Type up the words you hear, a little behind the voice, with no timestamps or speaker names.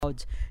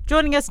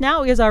Joining us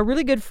now is our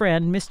really good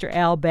friend, Mr.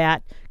 Al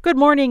Batt. Good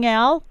morning,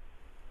 Al.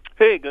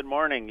 Hey, good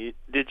morning.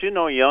 Did you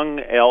know young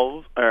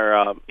eels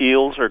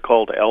are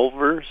called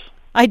elvers?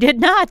 I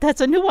did not.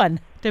 That's a new one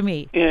to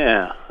me.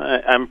 Yeah,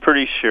 I'm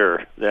pretty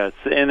sure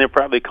and they're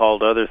probably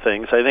called other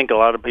things. I think a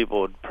lot of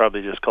people would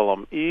probably just call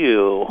them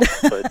eel,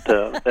 but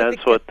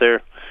that's what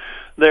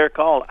they're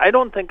called. I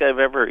don't think I've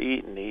ever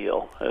eaten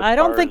eel. I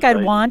don't think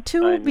I'd want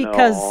to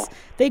because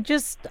they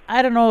just,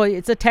 I don't know,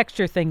 it's a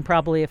texture thing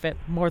probably, if it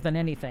more than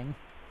anything.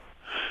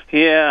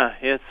 Yeah,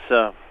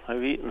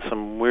 I've eaten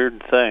some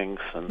weird things,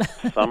 and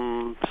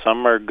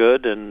some are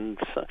good, and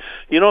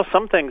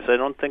some things I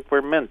don't think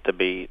were meant to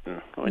be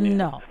eaten when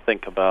you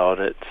think about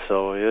it.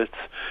 So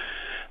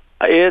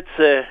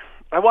I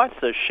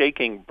watched a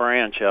shaking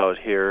branch out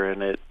here,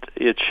 and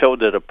it showed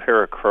that a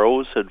pair of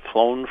crows had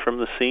flown from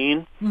the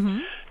scene,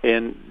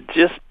 and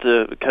just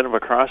kind of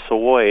across the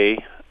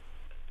way,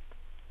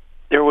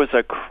 there was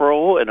a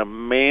crow and a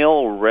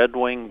male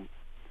red-winged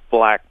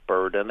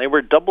blackbird, and they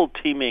were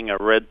double-teaming a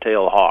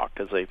red-tailed hawk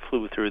as they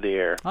flew through the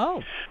air.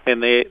 Oh.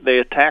 And they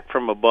attacked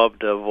from above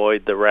to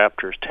avoid the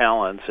raptor's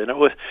talons, and it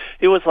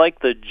was like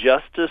the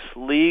Justice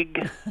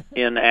League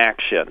in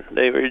action.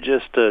 They were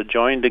just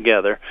joined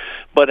together.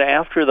 But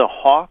after the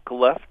hawk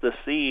left the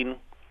scene,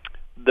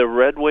 the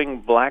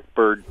red-winged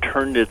blackbird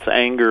turned its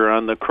anger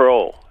on the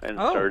crow and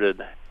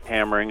started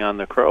hammering on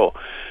the crow.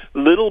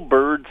 Little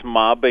birds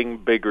mobbing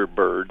bigger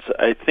birds.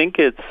 I think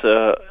it's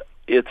the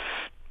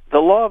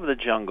law of the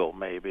jungle,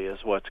 maybe, is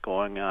what's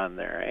going on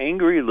there.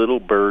 Angry little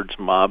birds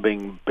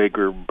mobbing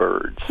bigger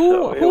birds.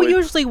 Who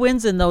usually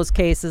wins in those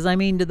cases? I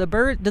mean, do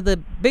the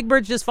big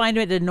birds just find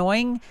it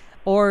annoying,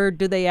 or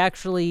do they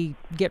actually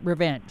get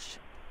revenge?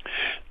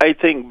 I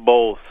think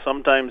both.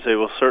 Sometimes they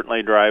will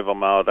certainly drive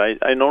them out.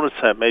 I notice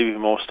that maybe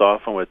most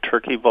often with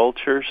turkey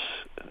vultures.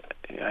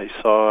 I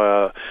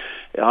saw,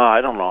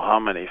 I don't know how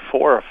many,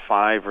 4 or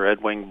 5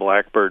 red-winged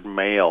blackbird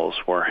males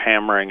were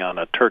hammering on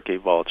a turkey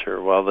vulture.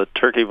 Well, the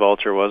turkey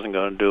vulture wasn't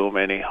going to do him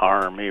any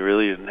harm. He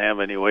really didn't have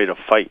any way to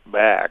fight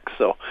back.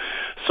 So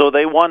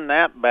they won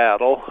that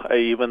battle,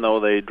 even though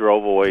they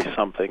drove away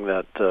something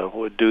that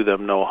would do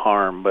them no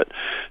harm. But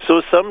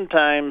so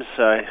sometimes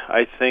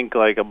I think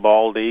like a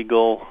bald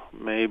eagle,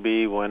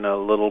 maybe when a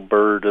little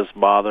bird is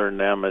bothering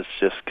them, it's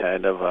just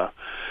kind of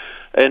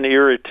an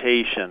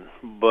irritation,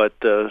 but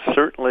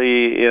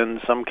certainly in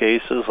some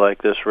cases,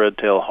 like this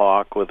red-tailed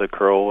hawk with a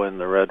crow and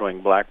the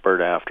red-winged blackbird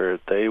after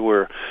it, they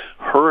were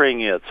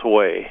hurrying its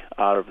way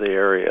out of the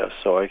area.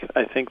 So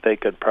I think they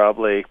could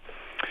probably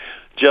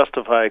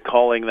justify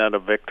calling that a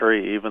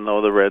victory, even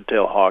though the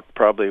red-tailed hawk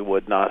probably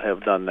would not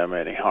have done them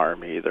any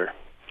harm either.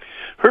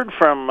 Heard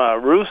from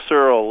Ruth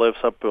Searle, lives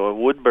up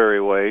Woodbury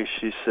Way.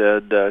 She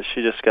said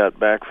she just got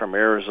back from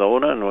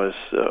Arizona and was,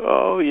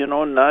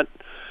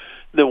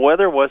 the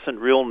weather wasn't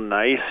real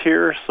nice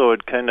here, so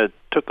it kind of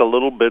took a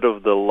little bit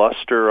of the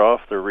luster off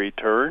the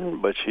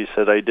return, but she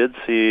said, I did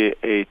see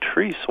a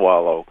tree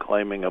swallow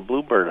claiming a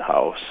bluebird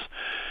house,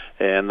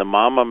 and the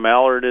mama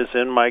mallard is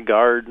in my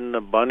garden,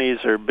 the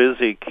bunnies are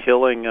busy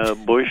killing a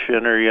bush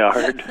in her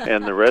yard,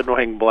 and the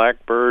red-winged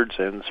blackbirds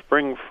and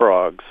spring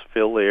frogs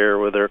fill the air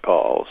with their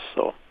calls.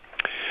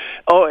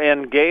 Oh,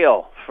 and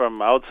Gail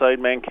from outside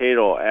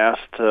Mankato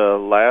asked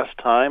last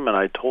time, and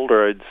I told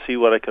her I'd see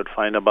what I could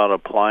find about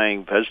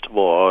applying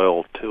vegetable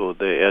oil to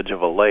the edge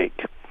of a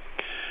lake.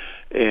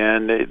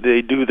 And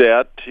they do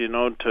that,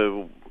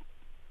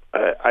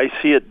 I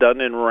see it done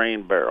in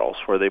rain barrels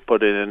where they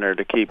put it in there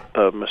to keep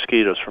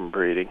mosquitoes from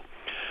breeding.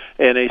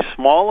 And a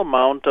small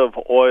amount of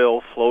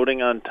oil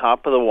floating on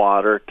top of the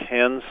water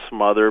can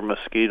smother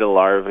mosquito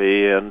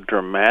larvae and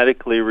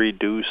dramatically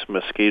reduce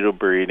mosquito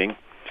breeding.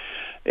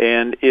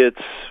 And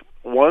it's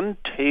 1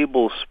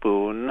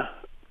 tablespoon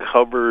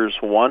covers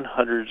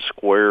 100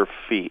 square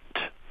feet.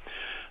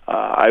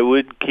 I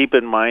would keep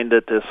in mind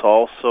that this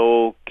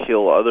also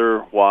kill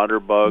other water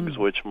bugs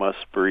which must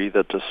breathe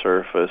at the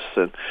surface.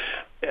 And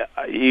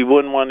you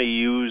wouldn't want to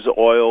use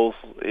oils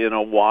in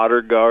a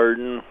water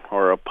garden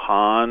or a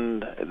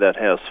pond that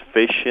has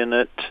fish in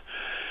it.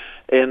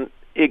 And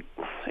in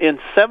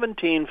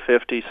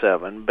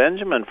 1757,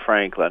 Benjamin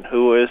Franklin,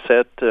 who is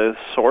at the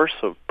source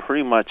of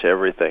pretty much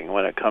everything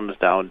when it comes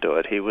down to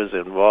it, he was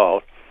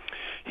involved.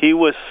 He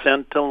was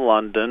sent to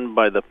London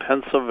by the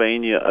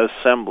Pennsylvania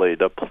Assembly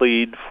to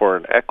plead for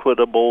an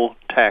equitable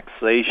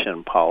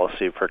taxation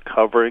policy for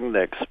covering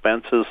the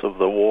expenses of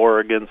the war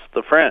against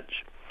the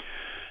French.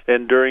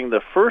 And during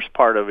the first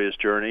part of his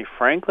journey,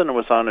 Franklin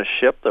was on a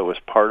ship that was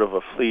part of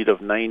a fleet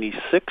of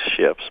 96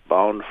 ships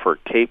bound for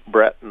Cape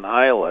Breton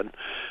Island,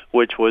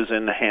 which was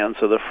in the hands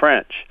of the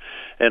French.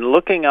 And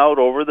looking out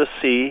over the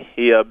sea,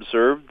 he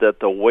observed that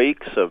the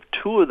wakes of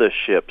 2 of the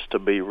ships to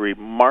be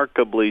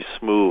remarkably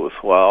smooth,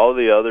 while all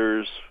the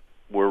others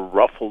were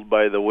ruffled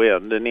by the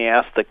wind. And he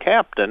asked the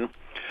captain,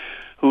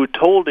 who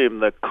told him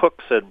the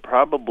cooks had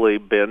probably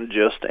been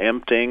just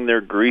emptying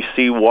their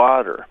greasy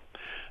water.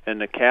 And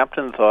the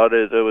captain thought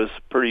it was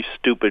a pretty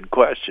stupid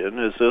question,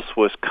 as this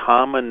was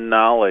common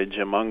knowledge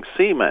among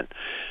seamen.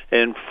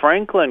 And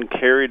Franklin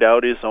carried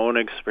out his own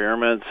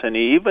experiments, and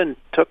he even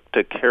took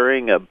to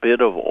carrying a bit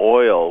of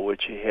oil,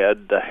 which he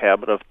had the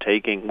habit of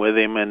taking with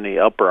him in the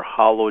upper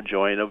hollow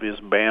joint of his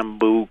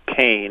bamboo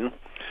cane.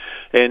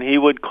 And he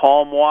would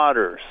calm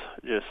waters,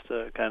 just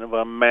kind of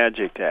a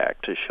magic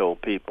act to show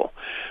people.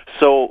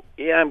 So,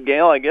 yeah,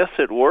 Gail, I guess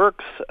it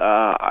works.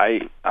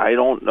 I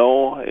don't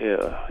know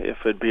if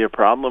it'd be a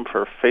problem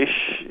for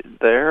fish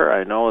there.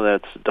 I know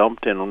that's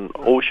dumped in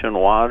ocean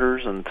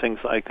waters and things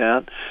like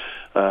that.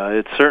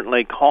 It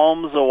certainly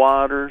calms the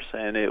waters,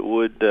 and it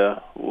would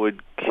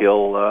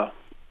kill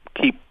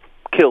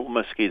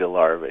mosquito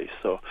larvae.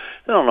 So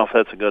I don't know if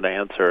that's a good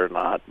answer or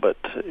not, but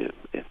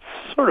it's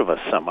sort of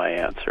a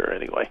semi-answer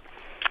anyway.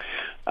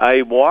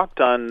 I walked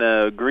on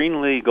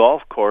Greenlee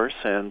Golf Course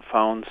and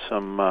found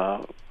some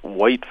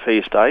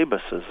white-faced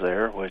ibises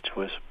there, which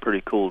was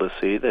pretty cool to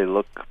see. They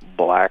look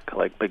black,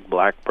 like big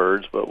black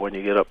birds, but when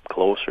you get up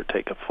close or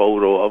take a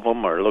photo of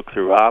them or look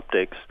through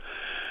optics,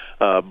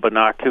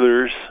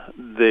 binoculars,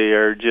 they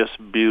are just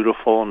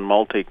beautiful and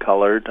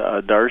multicolored.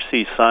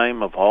 Darcy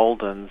Syme of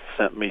Halden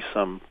sent me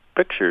some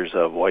pictures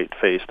of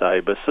white-faced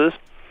ibises.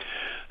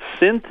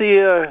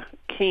 Cynthia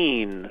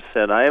Keene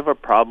said, I have a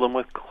problem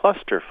with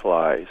cluster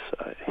flies.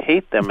 I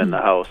hate them in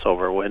the house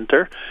over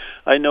winter.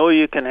 I know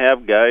you can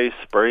have guys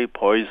spray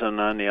poison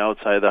on the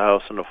outside of the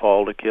house in the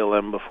fall to kill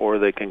them before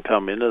they can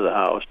come into the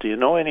house. Do you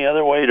know any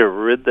other way to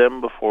rid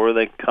them before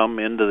they come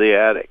into the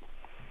attic?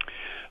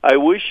 I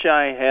wish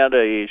I had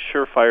a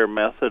surefire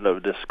method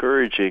of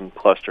discouraging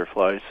cluster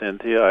flies,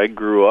 Cynthia. I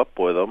grew up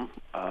with them.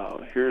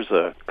 Here's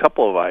a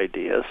couple of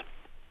ideas.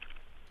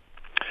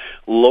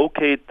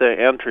 Locate the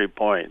entry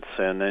points,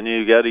 and then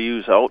you got to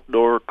use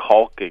outdoor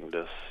caulking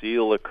to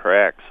seal the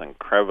cracks and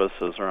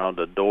crevices around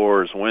the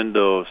doors,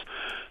 windows,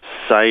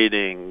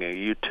 siding,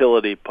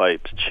 utility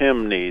pipes,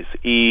 chimneys,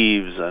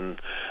 eaves, and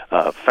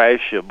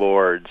fascia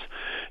boards.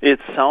 It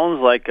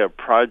sounds like a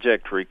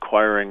project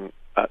requiring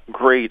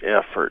great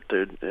effort.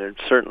 There'd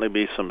certainly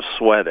be some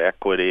sweat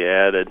equity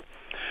added.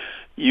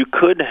 You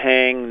could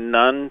hang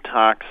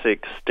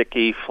non-toxic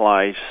sticky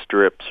fly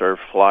strips or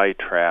fly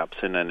traps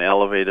in an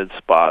elevated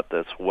spot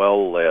that's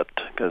well lit,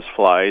 because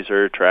flies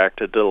are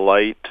attracted to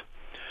light.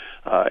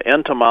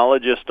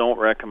 Entomologists don't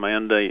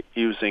recommend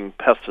using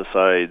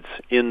pesticides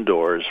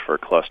indoors for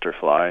cluster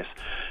flies,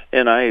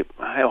 and I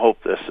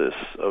hope this is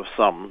of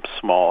some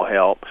small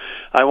help.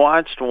 I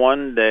watched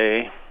one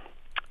day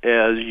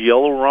as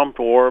yellow-rumped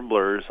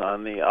warblers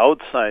on the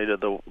outside of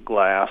the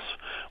glass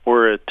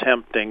were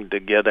attempting to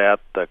get at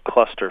the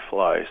cluster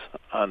flies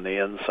on the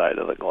inside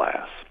of the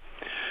glass.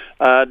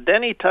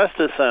 Denny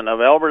Tustison of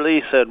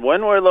Alberley said,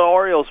 when will the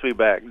Orioles be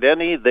back?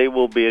 Denny, they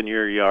will be in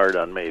your yard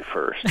on May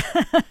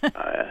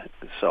 1st.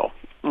 So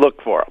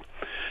look for them.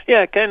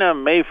 Yeah, kind of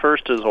May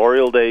 1st is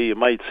Oriole Day. You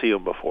might see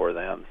them before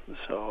then.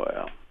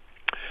 So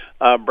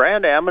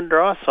Brad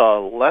Amendross saw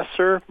a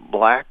lesser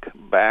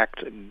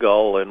black-backed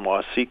gull in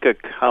Waseca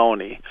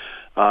County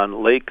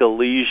on Lake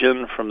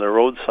Elysian from the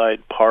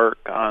roadside park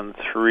on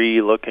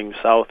 3 looking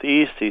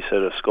southeast. He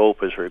said a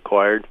scope is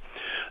required.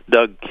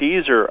 Doug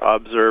Keyser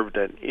observed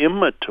an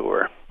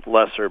immature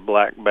lesser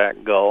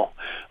black-backed gull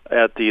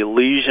at the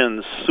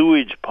Elysian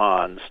sewage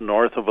ponds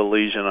north of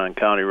Elysian on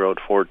County Road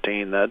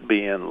 14, that'd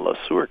be in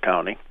LeSueur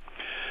County.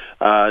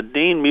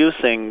 Dean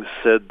Musing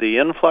said the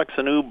influx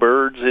of new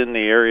birds in the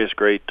area is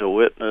great to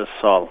witness.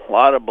 Saw a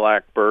lot of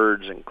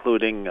blackbirds,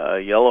 including a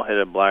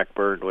yellow-headed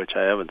blackbird, which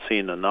I haven't seen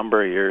in a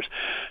number of years.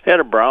 He had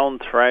a brown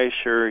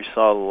thrasher. He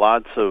saw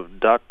lots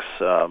of ducks,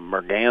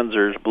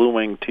 mergansers,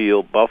 blue-winged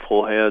teal,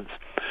 buffleheads,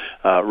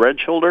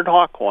 red-shouldered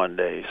hawk one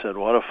day. He said,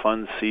 what a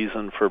fun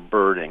season for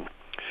birding.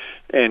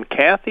 And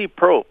Kathy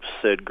Probst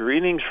said,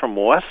 greetings from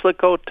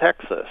Weslaco,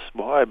 Texas.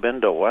 Boy, I've been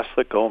to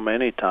Weslaco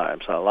many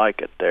times. I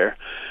like it there.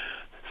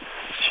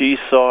 She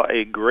saw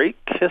a great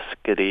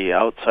kiskadee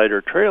outside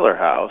her trailer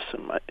house,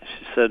 and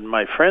she said,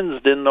 my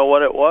friends didn't know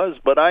what it was,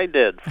 but I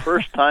did.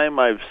 First time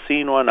I've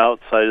seen one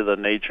outside of the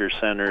Nature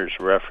Center's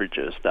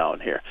refuges down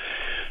here.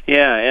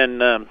 Yeah,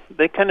 and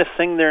they kind of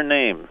sing their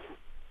name,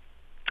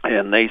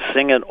 and they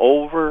sing it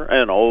over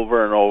and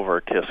over and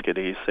over,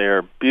 kiskadees. They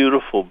are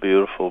beautiful,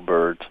 beautiful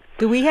birds.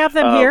 Do we have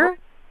them here?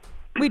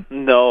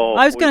 No,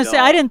 I was going to say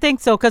I didn't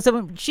think so, because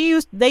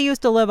they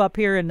used to live up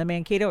here in the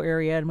Mankato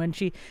area, and when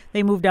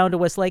they moved down to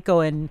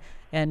Weslaco,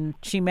 and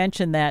she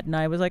mentioned that, and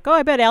I was like, oh,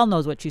 I bet Al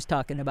knows what she's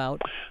talking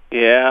about.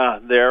 Yeah,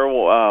 they're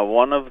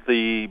one of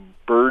the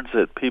birds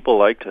that people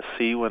like to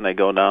see when they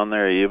go down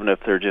there, even if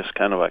they're just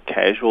kind of a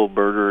casual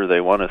birder. They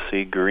want to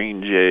see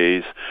green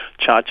jays,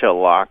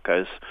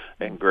 chachalacas,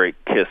 and great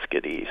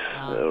kiskadees.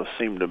 Those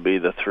seem to be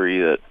the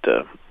 3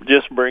 that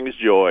just brings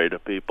joy to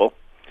people.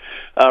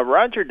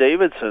 Roger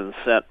Davidson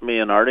sent me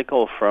an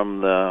article from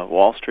the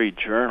Wall Street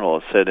Journal.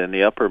 It said in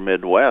the upper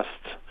Midwest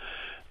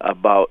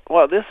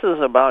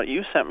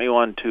you sent me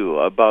one too,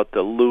 about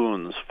the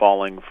loons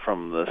falling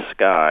from the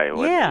sky.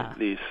 Yeah.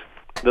 These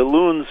The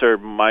loons are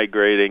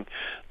migrating.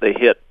 They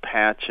hit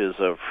patches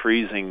of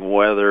freezing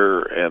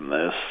weather, and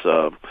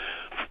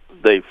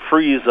they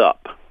freeze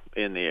up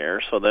in the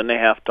air, so then they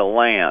have to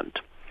land.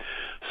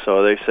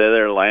 So they say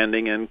they're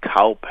landing in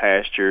cow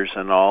pastures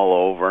and all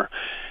over.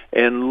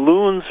 And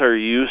loons are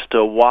used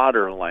to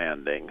water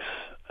landings.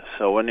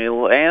 So when they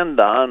land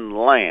on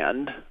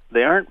land,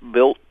 they aren't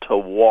built to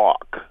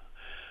walk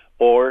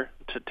or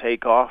to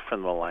take off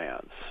from the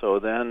land. So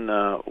then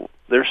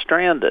they're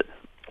stranded.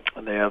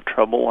 They have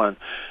trouble, and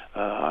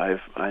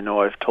I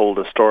know I've told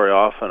a story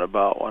often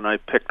about when I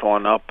picked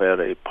one up at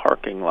a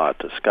parking lot,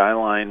 the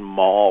Skyline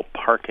Mall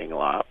parking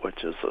lot,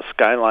 which is the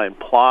Skyline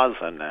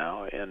Plaza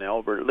now in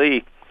Albert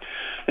Lea,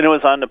 and it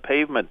was on the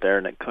pavement there,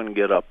 and it couldn't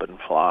get up and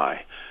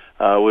fly.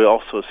 We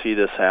also see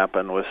this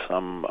happen with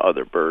some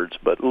other birds,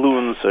 but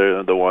loons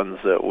are the ones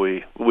that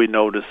we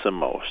notice the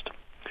most.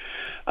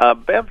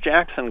 Bev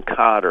Jackson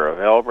Cotter of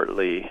Albert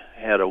Lea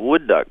had a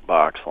wood duck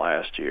box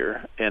last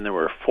year, and there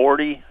were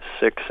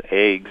 46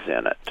 eggs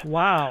in it.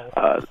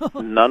 Wow.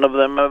 None of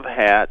them have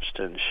hatched,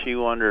 and she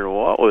wondered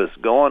what was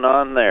going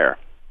on there.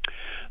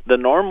 The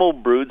normal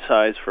brood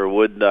size for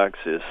wood ducks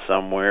is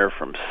somewhere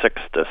from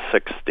 6 to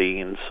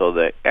 16, so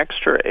the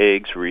extra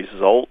eggs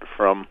result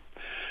from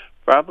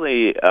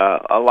probably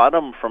a lot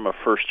of them from a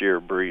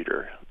first-year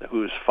breeder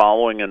who's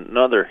following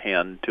another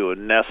hen to a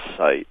nest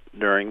site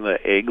during the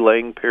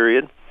egg-laying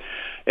period,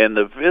 and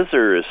the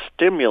visitor is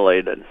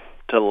stimulated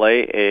to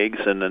lay eggs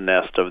in the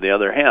nest of the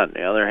other hen.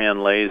 The other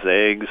hen lays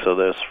eggs, so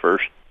this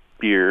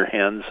first-year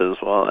hen says,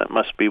 well, that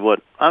must be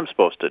what I'm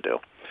supposed to do.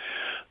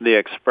 The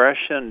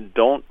expression,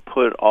 don't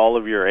put all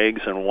of your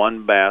eggs in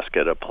one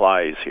basket,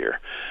 applies here.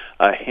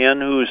 A hen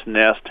whose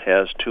nest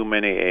has too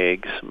many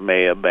eggs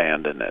may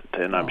abandon it,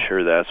 and I'm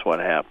sure that's what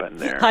happened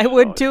there. I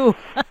would too.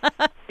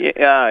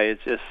 Yeah,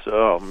 it's just,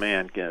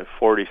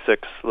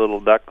 46 little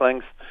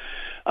ducklings.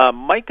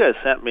 Micah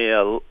sent me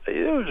it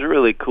was a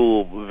really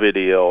cool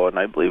video, and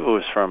I believe it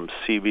was from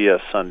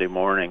CBS Sunday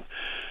Morning.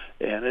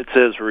 And it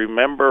says,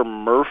 remember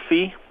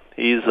Murphy?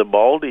 He's a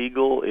bald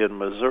eagle in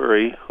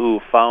Missouri who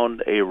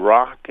found a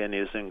rock in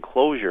his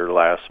enclosure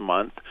last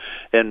month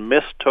and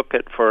mistook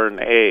it for an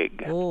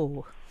egg.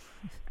 Oh.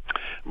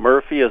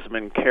 Murphy has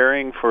been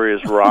caring for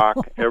his rock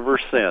ever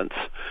since,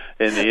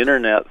 and the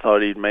internet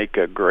thought he'd make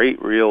a great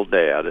real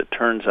dad. It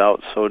turns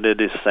out so did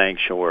his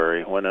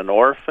sanctuary. When an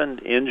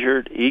orphaned,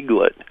 injured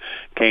eaglet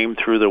came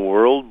through the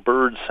World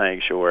Bird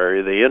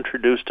Sanctuary, they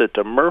introduced it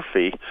to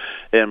Murphy,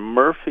 and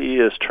Murphy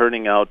is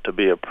turning out to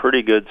be a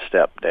pretty good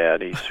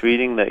stepdad. He's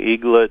feeding the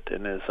eaglet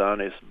and is on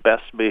his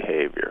best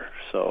behavior.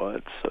 So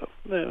it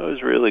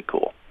was really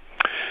cool.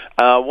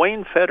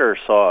 Wayne Fetter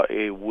saw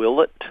a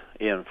willet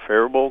in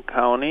Faribault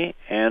County,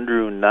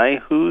 Andrew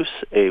Nyhus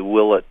a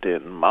willet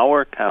in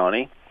Mower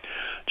County,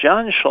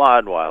 John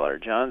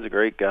Schlodweiler, John's a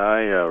great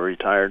guy,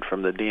 retired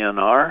from the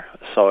DNR,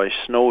 saw a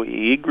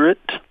snowy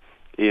egret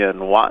in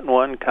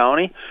Whatton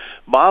County,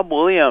 Bob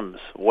Williams,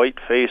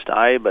 white-faced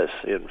ibis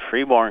in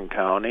Freeborn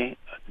County,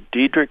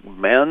 Diedrich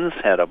Menz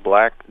had a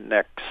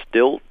black-necked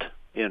stilt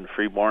in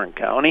Freeborn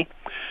County,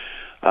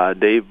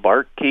 Dave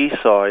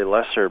Bartkey saw a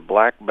lesser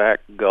blackback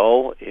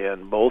gull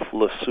in both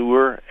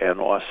LeSueur and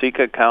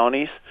Waseca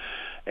counties.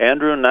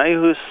 Andrew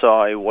Nyhus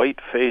saw a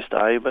white-faced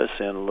ibis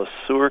in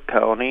LeSueur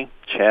County.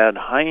 Chad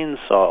Hines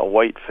saw a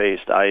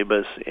white-faced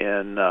ibis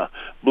in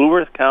Blue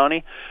Earth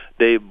County.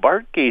 Dave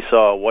Bartkey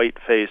saw a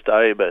white-faced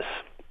ibis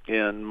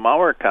in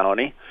Mower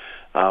County.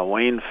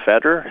 Wayne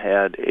Fetter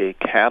had a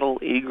cattle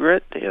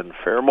egret in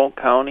Faribault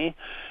County.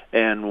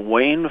 And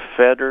Wayne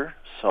Fetter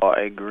saw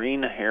a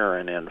green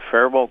heron in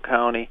Faribault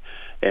County,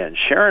 and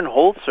Sharon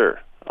Holzer,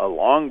 a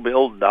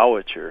long-billed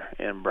dowitcher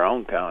in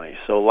Brown County.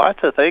 So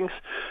lots of things.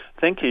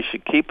 I think you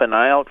should keep an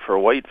eye out for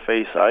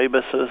white-faced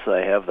ibises.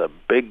 They have the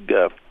big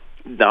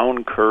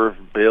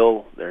down-curved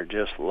bill. They're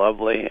just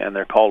lovely, and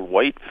they're called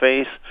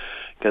white-face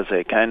because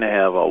they kind of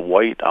have a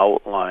white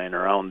outline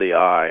around the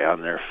eye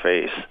on their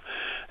face.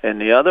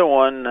 And the other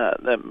one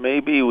that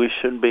maybe we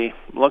should be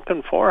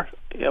looking for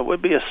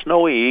would be a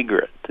snowy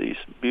egret. These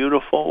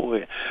beautiful.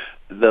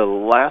 The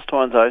last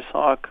ones I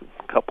saw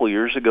a couple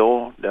years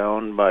ago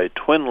down by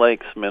Twin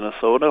Lakes,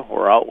 Minnesota,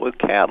 were out with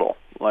cattle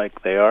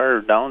like they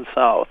are down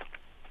south.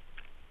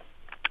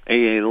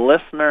 A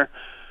listener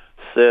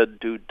said,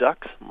 do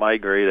ducks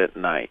migrate at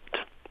night?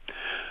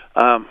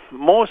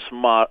 Most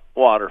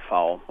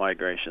waterfowl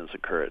migrations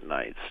occur at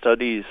night.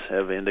 Studies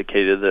have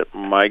indicated that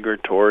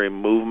migratory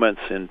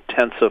movements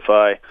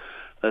intensify,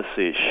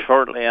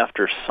 shortly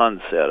after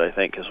sunset, I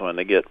think, is when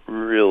they get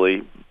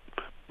really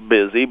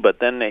busy, but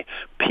then they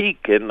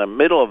peak in the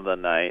middle of the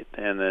night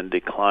and then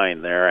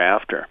decline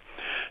thereafter.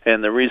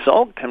 And the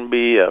result can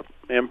be an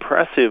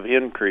impressive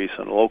increase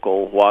in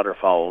local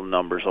waterfowl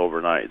numbers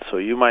overnight. So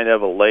you might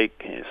have a lake,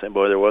 and you say,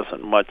 boy, there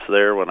wasn't much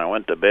there when I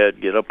went to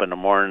bed. Get up in the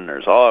morning,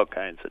 there's all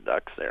kinds of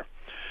ducks there.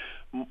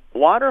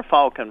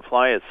 Waterfowl can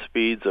fly at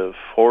speeds of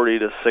 40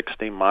 to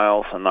 60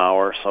 miles an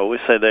hour, so we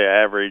say they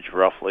average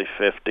roughly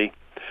 50.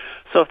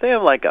 So if they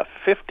have like a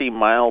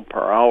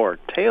 50-mile-per-hour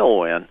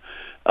tailwind,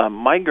 A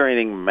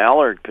migrating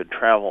mallard could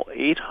travel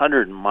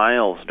 800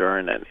 miles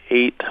during an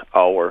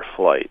 8-hour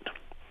flight.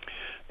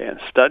 And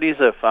studies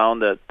have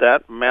found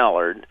that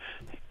mallard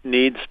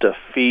needs to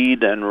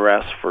feed and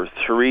rest for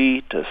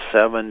 3 to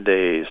 7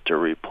 days to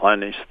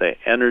replenish the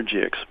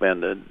energy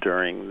expended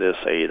during this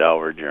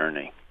 8-hour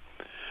journey.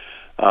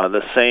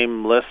 The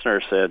same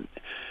listener said,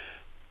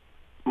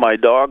 my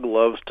dog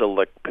loves to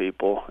lick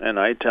people, and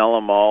I tell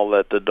them all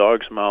that the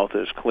dog's mouth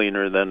is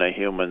cleaner than a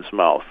human's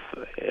mouth.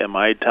 Am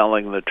I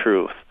telling the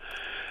truth?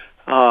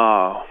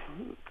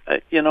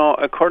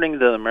 According to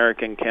the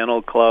American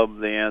Kennel Club,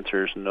 the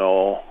answer is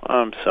no.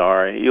 I'm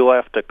sorry. You'll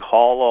have to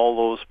call all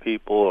those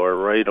people or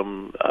write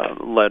them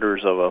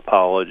letters of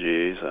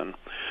apologies and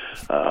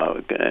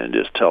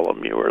just tell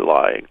them you were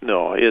lying.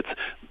 No, it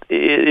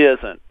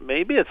isn't.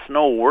 Maybe it's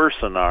no worse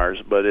than ours,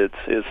 but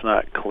it's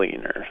not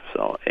cleaner.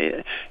 So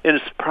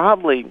it's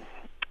probably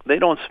they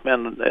don't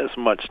spend as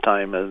much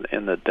time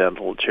in the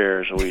dental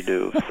chair as we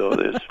do, so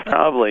it's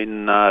probably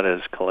not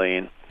as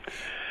clean.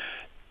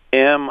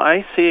 Am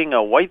I seeing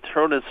a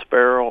white-throated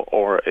sparrow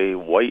or a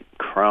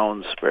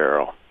white-crowned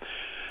sparrow?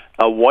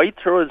 A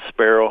white-throated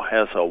sparrow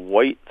has a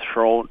white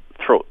throat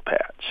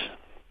patch,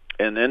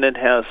 and then it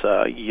has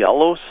a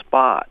yellow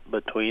spot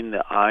between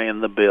the eye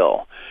and the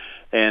bill,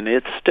 and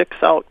it sticks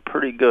out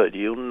pretty good.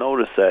 You'll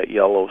notice that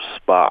yellow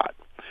spot.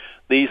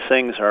 These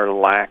things are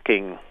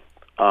lacking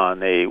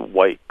on a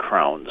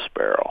white-crowned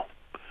sparrow.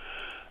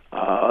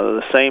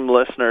 The same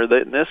listener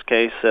that in this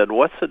case said,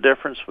 what's the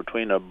difference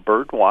between a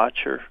bird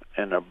watcher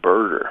and a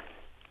birder?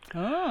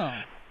 Oh,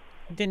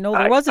 didn't know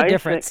there was a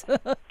difference.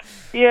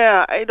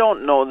 Yeah, I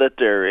don't know that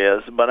there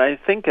is, but I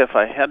think if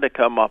I had to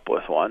come up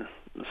with one,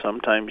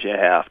 sometimes you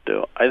have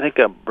to. I think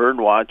a bird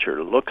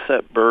watcher looks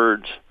at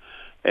birds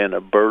and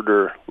a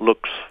birder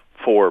looks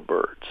for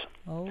birds.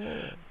 Oh.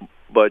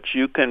 But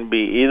you can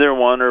be either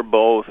one or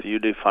both. You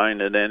define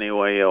it any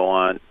way you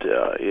want.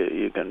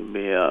 You can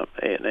be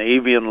an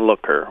avian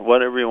looker,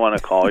 whatever you want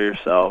to call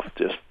yourself,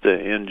 just to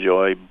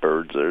enjoy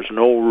birds. There's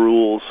no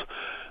rules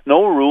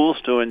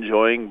to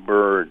enjoying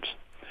birds.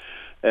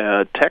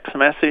 Text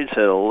message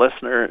that a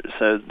listener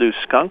says, do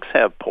skunks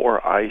have poor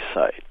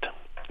eyesight?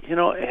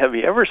 Have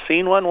you ever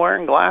seen one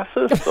wearing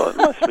glasses? So it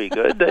must be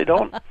good. They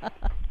don't.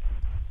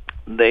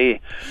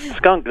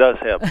 Skunk does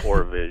have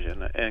poor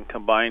vision, and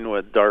combined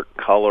with dark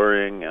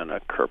coloring and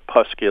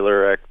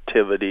crepuscular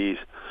activities,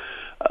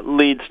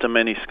 leads to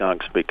many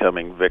skunks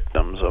becoming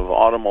victims of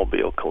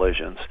automobile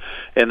collisions.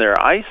 And their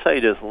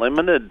eyesight is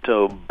limited to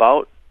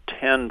about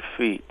 10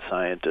 feet,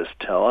 scientists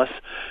tell us,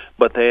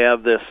 but they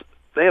have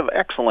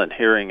excellent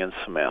hearing and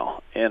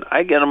smell. And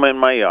I get them in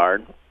my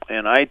yard,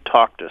 and I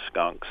talk to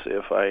skunks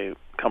if I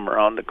come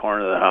around the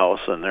corner of the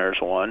house and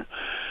there's one.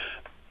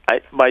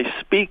 By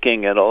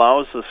speaking, it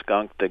allows the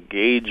skunk to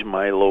gauge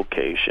my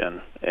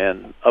location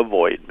and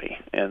avoid me,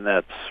 and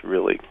that's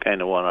really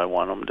kind of what I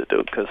want them to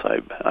do, because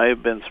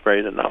I've been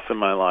sprayed enough in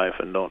my life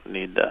and don't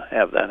need to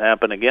have that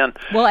happen again.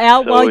 Well,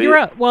 Al,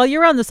 while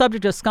you're on the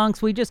subject of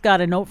skunks, we just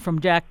got a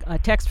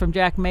text from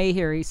Jack May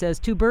here. He says,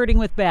 to Birding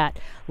with Batt,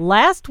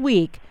 last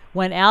week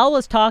when Al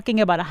was talking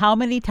about how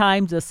many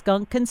times a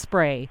skunk can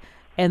spray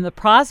and the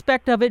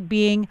prospect of it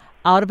being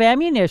out of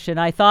ammunition,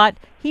 I thought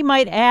he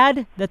might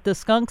add that the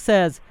skunk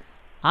says,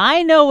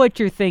 I know what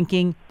you're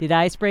thinking. Did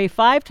I spray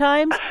 5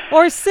 times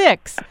or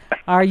 6?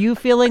 Are you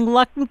feeling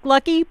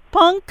lucky,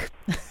 punk?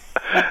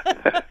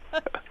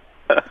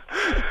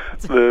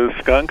 The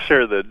skunks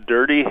are the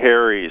dirty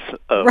Harrys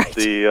of right.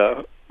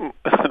 the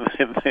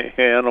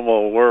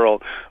animal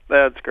world.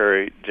 That's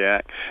great,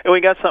 Jack. And we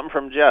got something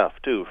from Jeff,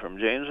 too, from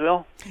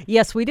Janesville.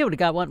 Yes, we did. We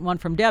got one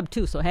from Deb,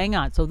 too, so hang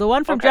on. So the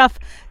one from Jeff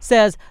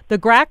says, the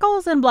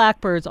grackles and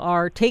blackbirds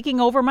are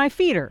taking over my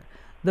feeder.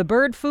 The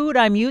bird food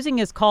I'm using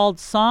is called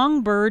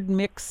Songbird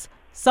Mix,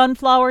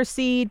 sunflower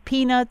seed,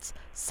 peanuts,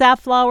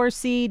 safflower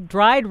seed,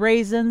 dried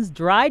raisins,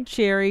 dried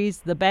cherries.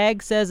 The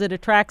bag says it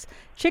attracts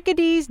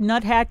chickadees,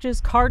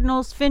 nuthatches,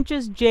 cardinals,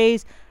 finches,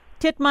 jays,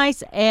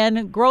 titmice,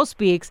 and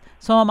grosbeaks.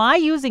 So am I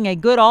using a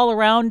good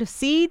all-around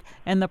seed?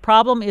 And the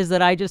problem is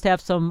that I just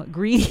have some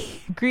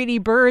greedy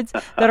birds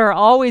that are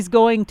always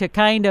going to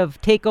kind of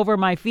take over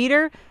my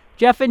feeder.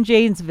 Jeff in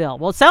Janesville.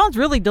 Well, it sounds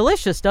really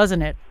delicious,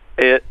 doesn't it?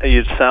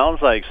 It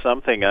sounds like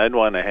something I'd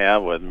want to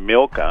have with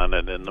milk on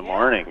it in the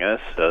morning. That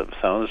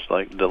sounds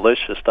like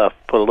delicious stuff.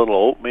 Put a little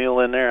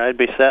oatmeal in there, I'd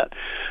be set.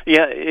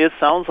 Yeah, it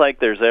sounds like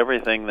there's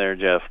everything there,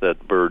 Jeff,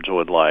 that birds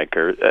would like,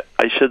 or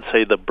I should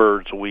say the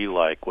birds we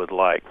like would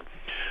like.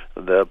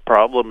 The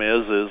problem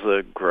is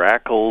the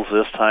grackles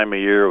this time of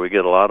year, we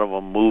get a lot of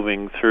them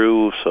moving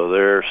through, so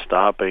they're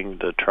stopping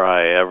to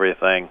try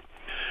everything.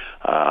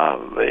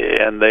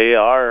 And they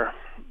are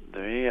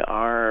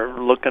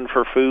looking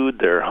for food.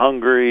 They're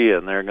hungry,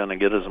 and they're going to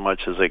get as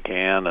much as they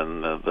can,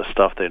 and the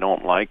stuff they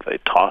don't like, they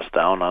toss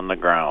down on the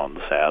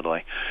ground,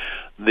 sadly.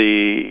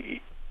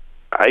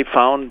 I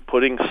found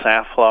putting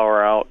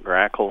safflower out,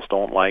 grackles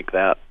don't like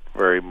that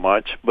very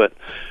much, but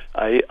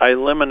I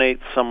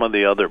eliminate some of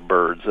the other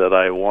birds that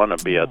I want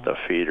to be at the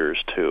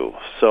feeders too.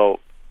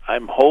 So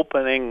I'm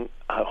hoping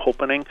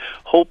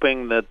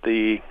that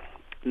the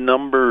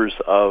numbers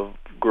of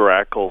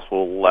grackles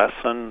will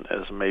lessen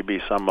as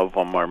maybe some of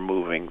them are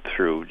moving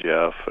through,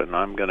 Jeff, and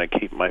I'm going to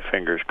keep my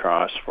fingers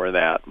crossed for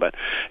that. But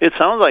it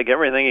sounds like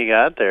everything you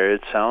got there,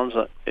 it sounds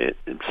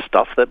it's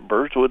stuff that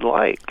birds would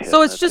like.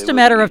 So it's just a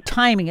matter of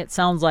timing, it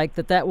sounds like,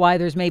 that why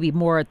there's maybe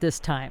more at this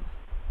time.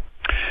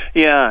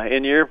 Yeah,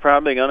 and you're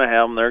probably going to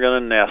have them. They're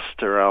going to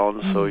nest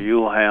around, so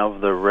you'll have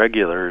the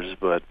regulars,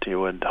 but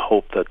you would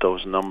hope that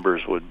those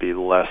numbers would be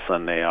less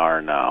than they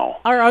are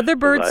now. Are other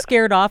birds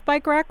scared off by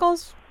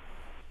grackles?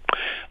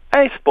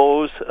 I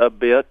suppose a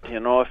bit.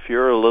 If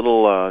you're a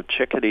little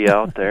chickadee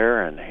out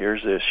there and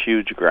here's this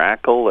huge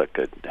grackle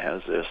that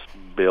has this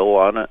bill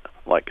on it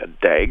like a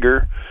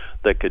dagger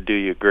that could do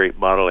you great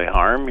bodily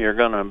harm, you're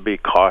going to be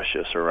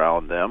cautious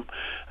around them.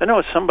 I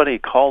know somebody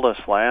called us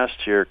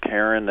last year,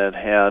 Karen, that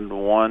had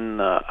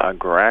a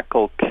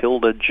grackle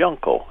killed a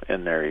junco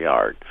in their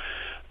yard.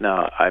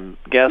 Now, I'm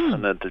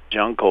guessing that the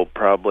junco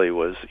probably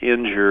was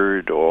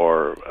injured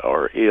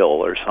or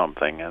ill or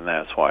something, and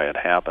that's why it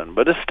happened.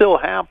 But it still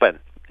happened.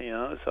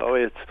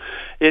 So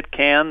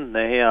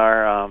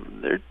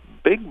they're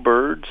big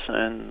birds,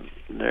 and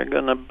they're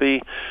going to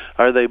be,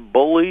 are they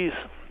bullies?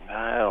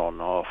 I don't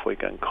know if we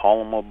can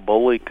call them a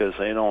bully because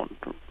they don't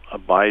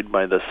abide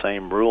by the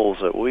same rules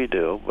that we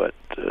do, but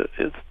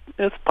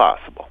it's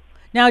possible.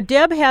 Now,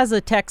 Deb has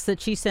a text that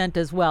she sent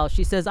as well.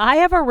 She says, I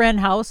have a wren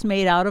house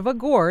made out of a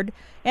gourd,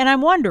 and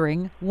I'm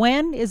wondering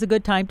when is a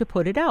good time to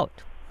put it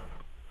out?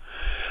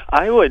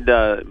 I would,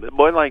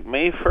 like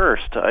May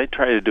 1st, I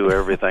try to do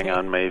everything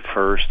on May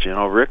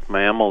 1st. Rick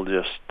Mammal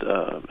just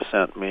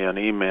sent me an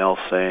email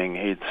saying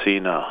he'd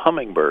seen a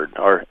hummingbird,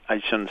 or I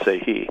shouldn't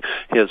say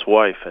his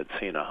wife had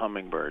seen a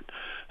hummingbird.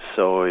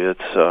 So it's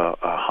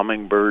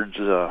hummingbirds,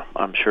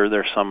 I'm sure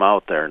there's some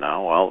out there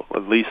now, well,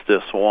 at least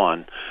this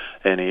one.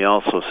 And he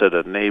also said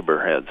a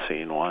neighbor had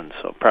seen one,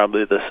 so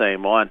probably the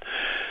same one.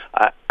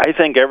 I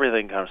think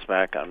everything comes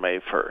back on May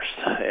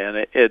 1st,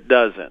 and it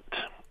doesn't.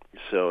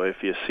 So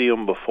if you see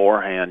them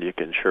beforehand, you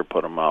can sure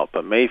put them out.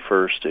 But May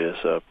 1st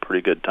is a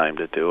pretty good time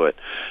to do it.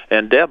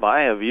 And, Deb,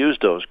 I have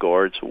used those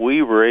gourds.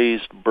 We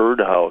raised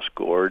birdhouse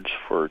gourds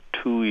for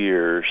 2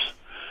 years.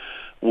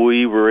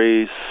 We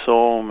raised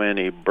so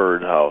many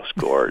birdhouse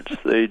gourds.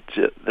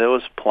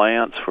 Those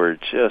plants were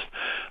just,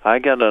 I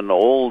got an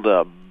old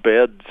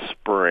bed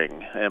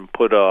spring and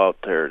put out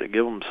there to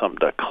give them something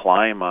to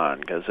climb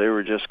on because they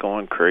were just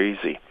going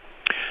crazy.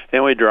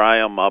 And we dry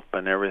them up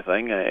and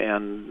everything,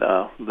 and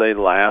they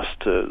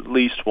last at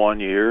least 1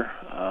 year.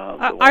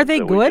 Are they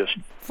good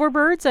for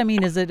birds? I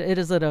mean, is it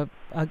a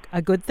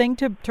good thing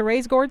to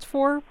raise gourds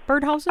for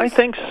birdhouses? I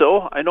think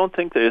so. I don't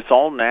think that it's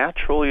all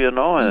natural,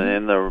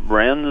 and the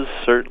wrens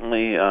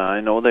certainly, I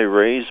know they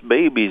raised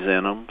babies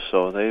in them,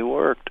 so they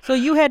worked. So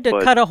you had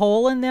to cut a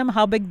hole in them?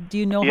 How big do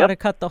you know how to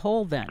cut the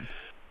hole then?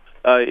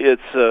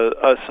 It's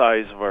a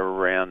size of a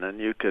wren, and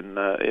you can.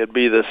 It'd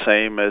be the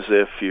same as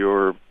if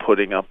you're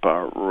putting up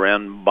a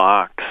wren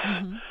box,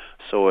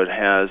 so it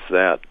has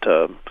that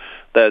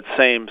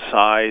same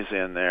size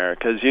in there.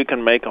 Because you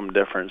can make them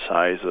different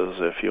sizes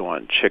if you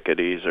want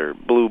chickadees or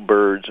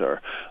bluebirds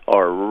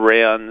or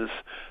wrens.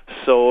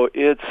 So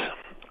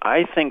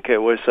I think it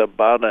was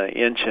about 1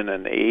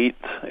 1/8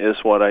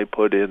 is what I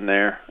put in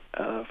there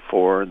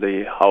for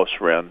the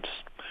house wrens.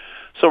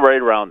 So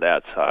right around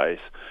that size.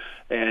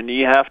 And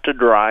you have to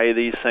dry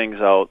these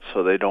things out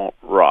so they don't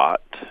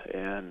rot.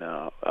 And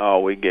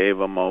we gave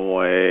them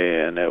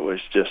away, and it was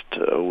just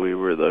we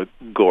were the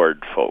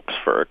gourd folks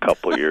for a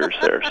couple years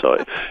there.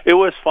 So it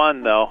was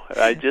fun, though.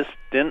 I just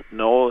didn't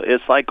know.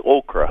 It's like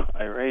okra.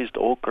 I raised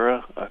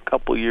okra a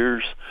couple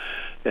years.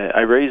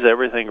 I raised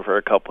everything for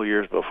a couple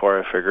years before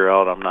I figure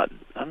out I'm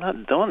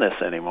not doing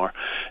this anymore.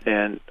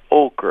 And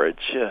okra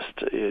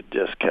it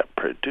just kept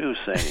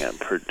producing and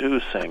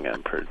producing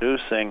and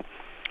producing,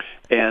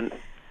 and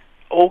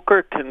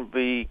okra can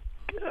be,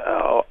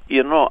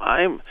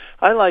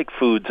 I like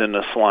foods in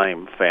the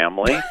slime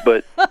family,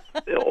 but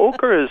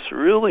okra is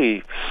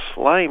really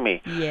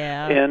slimy.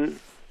 Yeah. And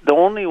the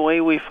only way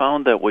we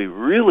found that we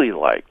really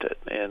liked it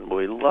and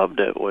we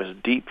loved it was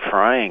deep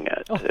frying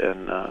it. Oh.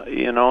 And,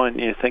 and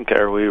you think,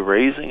 are we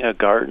raising a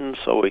garden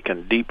so we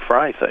can deep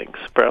fry things?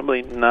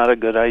 Probably not a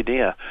good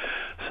idea.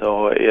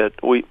 So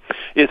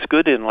it's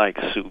good in like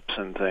soups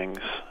and things,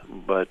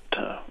 but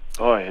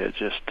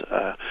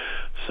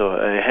so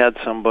I had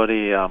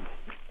somebody.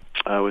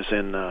 I was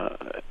in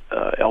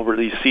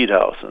Albertly Seed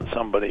House, and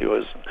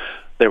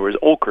there was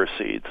okra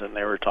seeds, and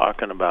they were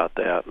talking about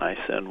that, and I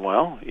said,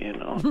 well,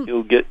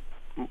 you'll get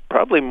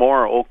probably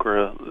more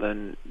okra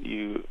than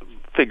you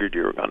figured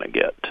you were going to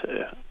get.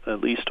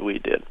 At least we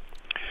did.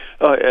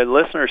 A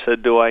listener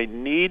said, do I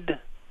need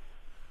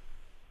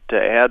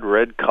to add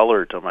red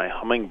color to my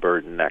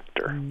hummingbird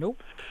nectar?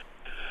 Nope.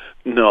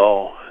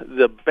 No.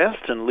 The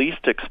best and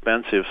least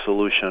expensive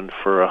solution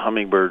for a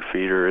hummingbird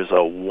feeder is a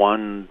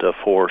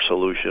 1-to-4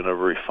 solution of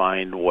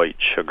refined white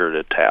sugar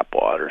to tap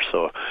water.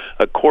 So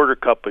a 1/4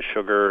 cup of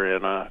sugar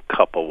in a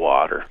cup of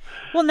water.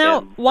 Well,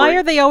 now, why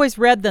are they always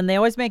red then? They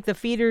always make the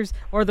feeders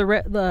or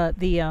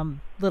the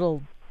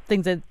little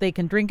things that they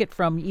can drink it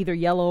from, either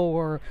yellow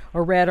or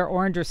red or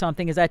orange or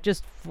something. Is that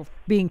just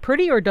being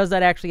pretty, or does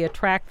that actually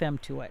attract them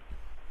to it?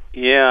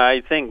 Yeah,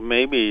 I think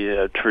maybe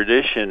a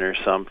tradition or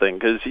something,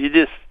 because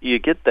you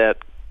get that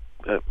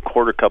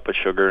quarter cup of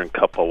sugar and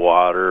cup of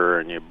water,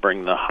 and you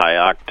bring the high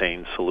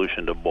octane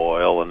solution to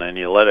boil, and then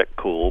you let it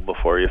cool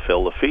before you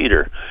fill the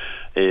feeder.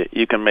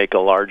 You can make a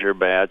larger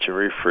batch and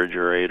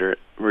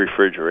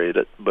refrigerate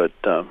it, but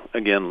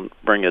again,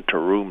 bring it to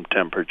room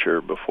temperature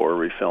before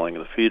refilling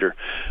the feeder.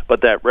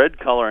 But that red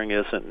coloring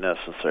isn't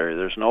necessary.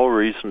 There's no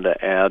reason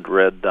to add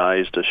red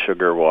dyes to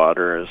sugar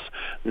water. As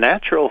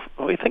natural,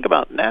 when we think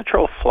about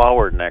natural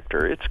flower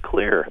nectar, it's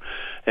clear,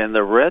 and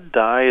the red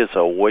dye is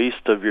a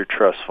waste of your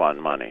trust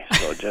fund money.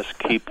 So just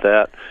keep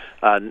that.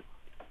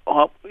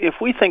 Well,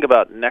 if we think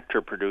about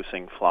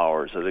nectar-producing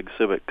flowers that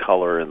exhibit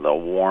color in the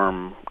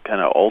warm,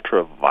 kind of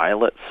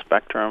ultraviolet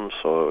spectrum,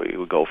 so you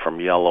would go from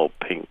yellow,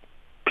 pink,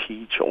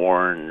 peach,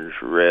 orange,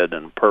 red,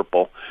 and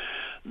purple,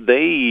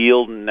 they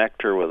yield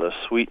nectar with a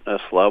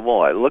sweetness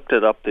level. I looked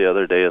it up the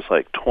other day, it's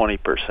like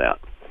 20%.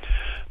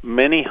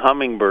 Many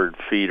hummingbird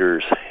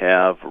feeders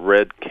have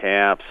red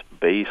caps,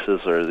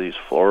 bases, or these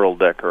floral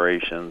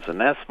decorations, and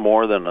that's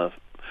more than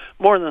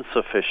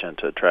sufficient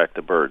to attract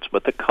the birds.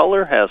 But the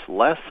color has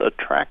less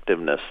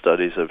attractiveness,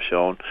 studies have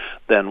shown,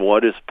 than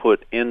what is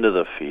put into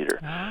the feeder.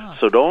 Ah.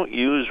 So don't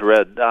use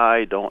red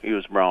dye, don't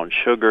use brown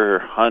sugar,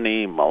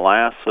 honey,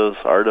 molasses,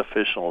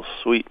 artificial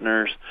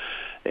sweeteners.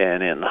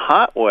 And in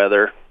hot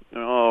weather,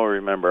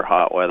 remember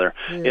hot weather.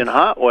 Yes. In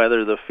hot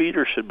weather, the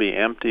feeder should be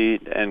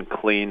emptied and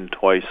cleaned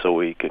twice a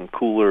week. In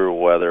cooler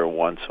weather,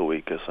 once a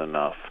week is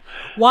enough.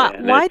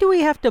 Why do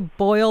we have to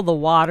boil the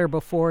water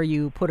before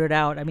you put it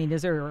out? I mean,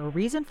 is there a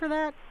reason for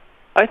that?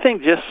 I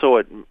think just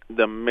so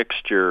the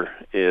mixture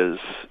is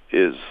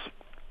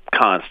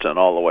constant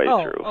all the way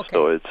through. Okay.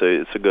 So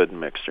it's a good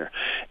mixture.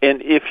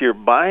 And if you're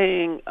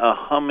buying a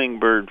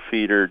hummingbird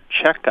feeder,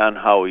 check on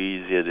how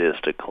easy it is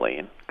to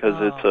clean, because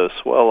it's a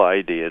swell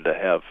idea to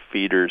have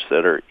feeders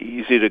that are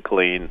easy to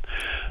clean,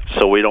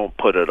 so we don't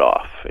put it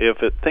off. If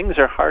things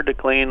are hard to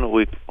clean,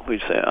 we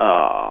say,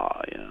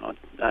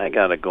 I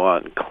got to go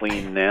out and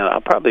clean that. I'll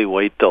probably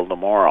wait till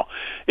tomorrow.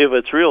 If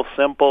it's real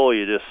simple,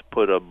 you just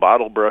put a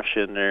bottle brush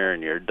in there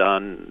and you're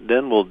done,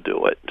 then we'll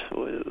do it.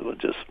 We'll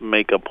just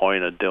make a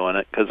point of doing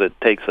it, because it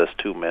takes us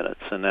 2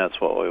 minutes, and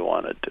that's what we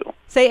want to do.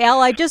 Say,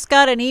 Al, I just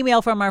got an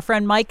email from our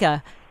friend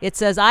Micah. It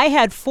says, I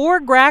had 4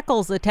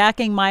 grackles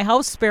attacking my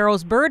house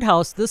sparrow's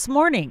birdhouse this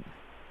morning.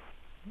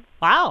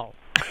 Wow.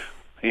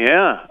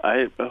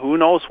 Yeah, who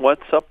knows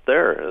what's up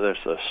there?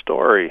 There's a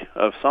story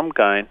of some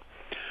kind.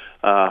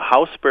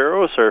 House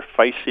sparrows are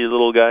feisty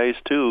little guys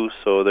too,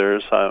 so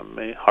there's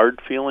hard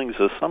feelings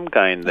of some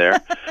kind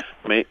there.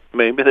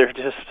 Maybe they're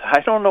just, I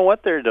don't know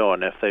what they're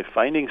doing. If they're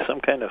finding some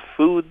kind of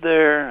food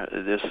there,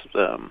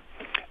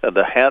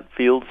 the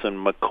Hatfields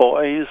and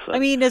McCoys. I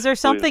mean, is there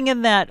something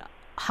in that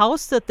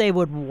house that they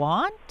would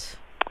want?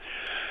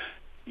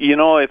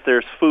 If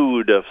there's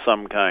food of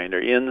some kind,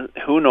 or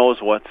who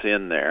knows what's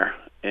in there.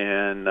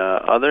 And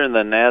other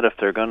than that, if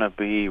they're going to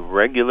be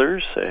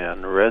regulars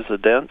and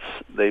residents,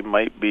 they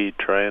might be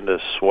trying to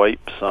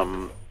swipe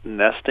some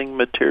nesting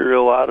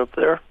material out of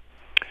there.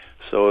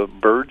 So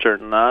birds are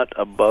not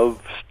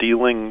above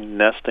stealing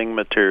nesting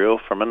material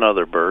from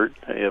another bird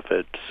if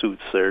it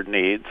suits their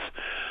needs.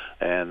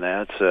 And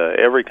that's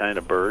every kind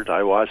of bird.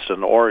 I watched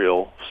an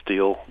oriole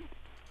steal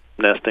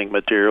nesting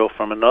material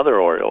from another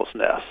oriole's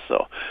nest.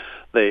 So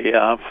they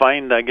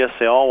I guess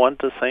they all want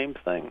the same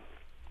thing.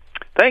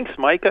 Thanks,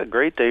 Micah.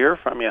 Great to hear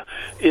from you.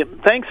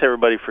 Thanks,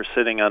 everybody, for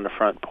sitting on the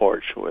front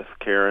porch with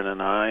Karen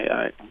and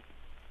I.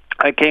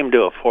 I came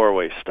to a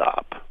 4-way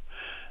stop.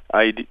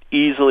 I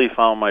easily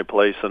found my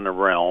place in the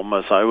realm,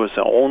 as I was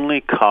the only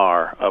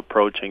car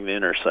approaching the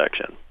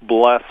intersection.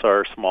 Bless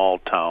our small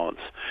towns.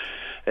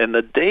 And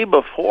the day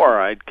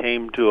before, I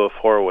came to a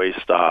 4-way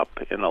stop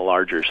in a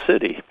larger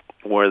city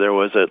where there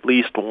was at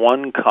least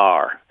one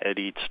car at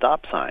each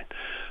stop sign.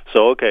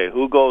 So, okay,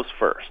 who goes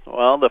first?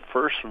 Well, the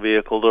first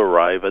vehicle to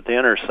arrive at the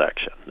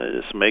intersection.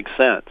 This makes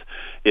sense.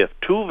 If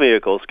 2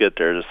 vehicles get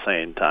there at the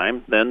same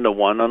time, then the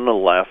one on the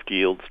left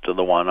yields to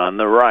the one on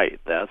the right.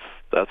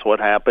 That's what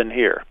happened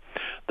here.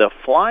 The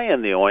fly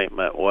in the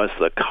ointment was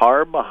the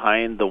car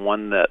behind the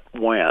one that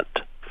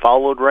went,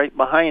 followed right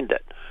behind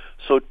it.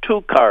 So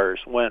 2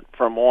 cars went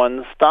from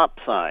one stop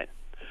sign.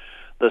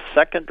 The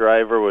second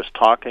driver was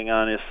talking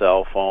on his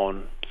cell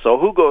phone. So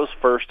who goes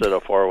first at a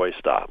 4-way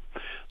stop?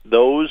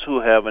 Those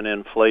who have an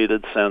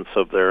inflated sense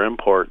of their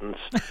importance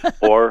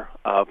or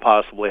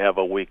possibly have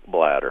a weak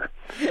bladder.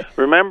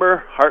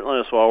 Remember,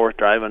 Heartland is while we're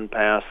driving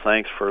past.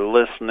 Thanks for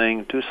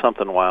listening. Do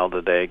something wild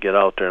today. Get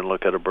out there and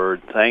look at a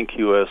bird. Thank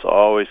you, as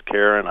always,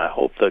 Karen. I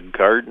hope the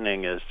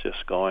gardening is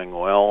just going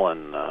well.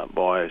 And,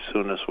 boy, as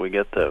soon as we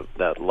get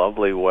that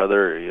lovely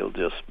weather, you'll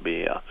just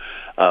be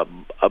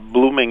a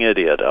blooming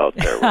idiot out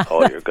there with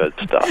all your good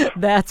stuff.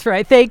 That's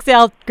right. Thanks,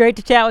 Al. Great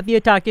to chat with you.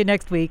 Talk to you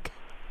next week.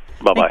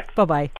 Bye-bye. Bye-bye.